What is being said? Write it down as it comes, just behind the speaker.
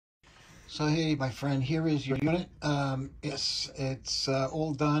So hey, my friend, here is your unit. Yes, it's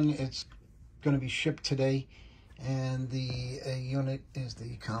all done. It's going to be shipped today. And the unit is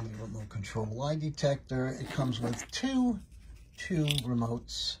the Comedy Remote Control Lie Detector. It comes with two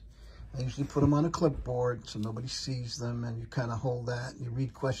remotes. I usually put them on a clipboard so nobody sees them, and you kind of hold that and you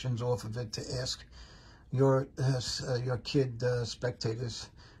read questions off of it to ask your kid spectators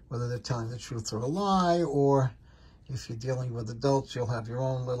whether they're telling the truth or a lie, or if you're dealing with adults, you'll have your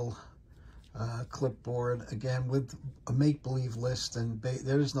own little clipboard, again, with a make-believe list, and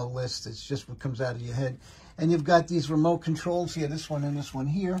there is no list. It's just what comes out of your head. And you've got these remote controls here, this one and this one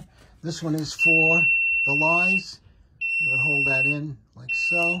here. This one is for the lies. You would hold that in like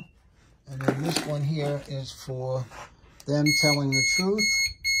so. And then this one here is for them telling the truth.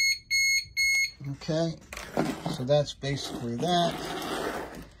 Okay, so that's basically that.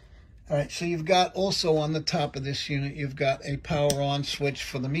 All right, so you've got also on the top of this unit, you've got a power on switch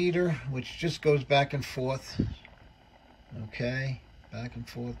for the meter, which just goes back and forth. Okay, back and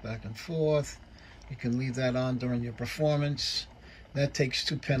forth, back and forth. You can leave that on during your performance. That takes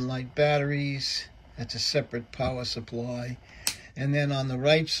 2 pen light batteries. That's a separate power supply. And then on the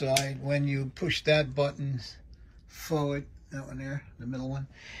right side, when you push that button forward, that one there, the middle one,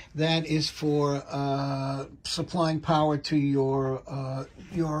 that is for supplying power to your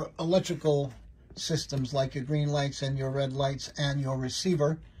electrical systems, like your green lights and your red lights and your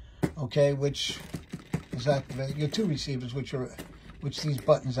receiver, okay, which is activate your 2 receivers, which these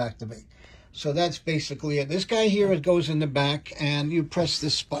buttons activate. So that's basically it. This guy here, it goes in the back, and you press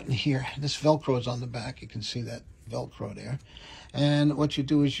this button here. This Velcro is on the back. You can see that Velcro there. And what you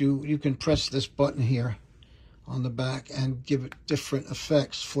do is you can press this button here on the back and give it different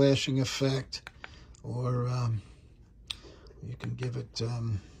effects, flashing effect, or you can give it,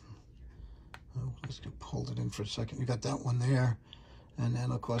 let's hold it in for a second. You got that one there. And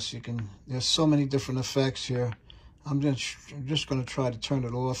then, of course, you can, there's so many different effects here. I'm just going to try to turn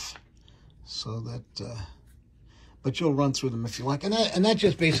it off so that, but you'll run through them if you like. And that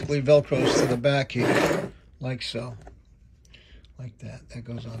just basically Velcros to the back here, like so. Like that. That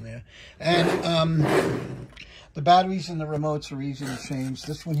goes on there. And the batteries and the remotes are easy to change.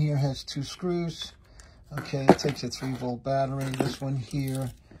 This one here has 2 screws. Okay, it takes a 3-volt battery. This one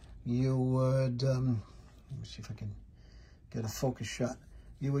here, you would, let me see if I can get a focus shot.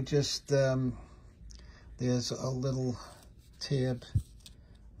 You would just, there's a little tab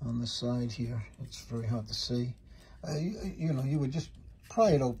on the side here. It's very hard to see. You know, you would just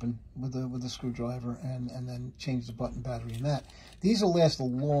pry it open with a screwdriver and then change the button battery in that. These will last a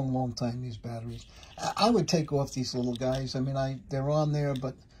long time, these batteries. I would take off these little guys. I mean, they're on there,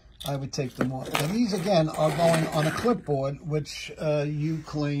 but I would take them off. And these, again, are going on a clipboard, which you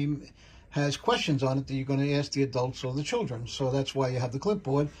claim has questions on it that you're going to ask the adults or the children. So that's why you have the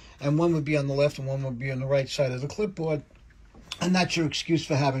clipboard. And one would be on the left and one would be on the right side of the clipboard. And that's your excuse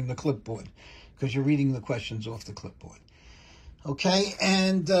for having the clipboard, because you're reading the questions off the clipboard. Okay,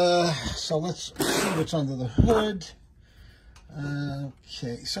 and so let's see what's under the hood.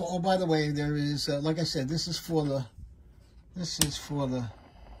 Okay, so, oh, by the way, there is, like I said, this is for the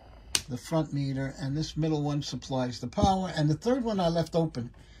front meter, and this middle one supplies the power, and the third one I left open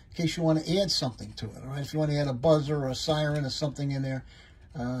in case you want to add something to it, all right? If you want to add a buzzer or a siren or something in there,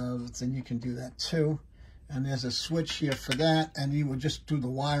 then you can do that too. And there's a switch here for that, and you would just do the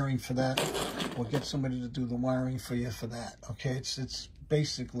wiring for that, or get somebody to do the wiring for you for that. Okay, it's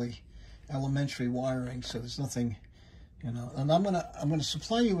basically elementary wiring, so there's nothing, you know. And I'm gonna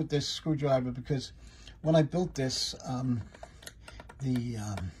supply you with this screwdriver, because when I built this, the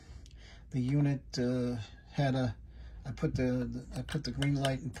unit had a, I put the green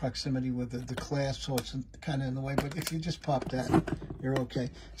light in proximity with the clasp, so it's kind of in the way. But if you just pop that, you're okay.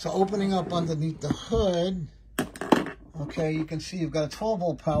 So opening up underneath the hood, okay, you can see you've got a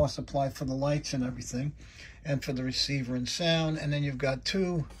 12-volt power supply for the lights and everything, and for the receiver and sound. And then you've got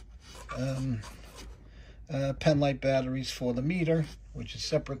 2 pen light batteries for the meter, which is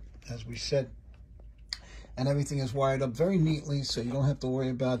separate, as we said. And everything is wired up very neatly, so you don't have to worry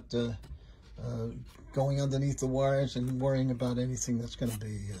about going underneath the wires and worrying about anything that's going to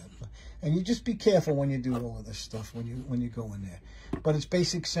be. And you just be careful when you do all of this stuff when you go in there. But it's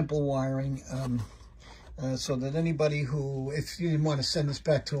basic, simple wiring, so that anybody who, if you didn't want to send this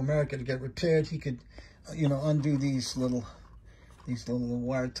back to America to get repaired, he could, you know, undo these little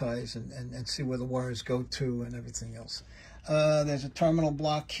wire ties and see where the wires go to and everything else. There's a terminal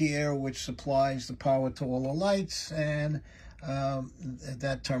block here which supplies the power to all the lights, and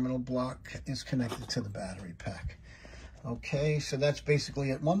that terminal block is connected to the battery pack. Okay, so that's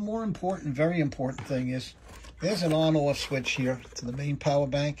basically it. One more important, very important thing is there's an on-off switch here to the main power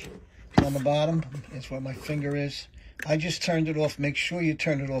bank. on the bottom. That's where my finger is. I just turned it off. Make sure you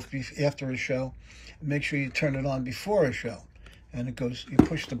turn it off after a show. Make sure you turn it on before a show. And it goes, you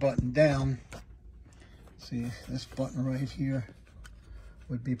push the button down. See, this button right here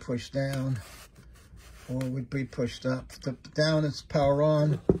would be pushed down, or would be pushed up. Down is power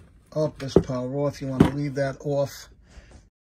on, up is power off. You want to leave that off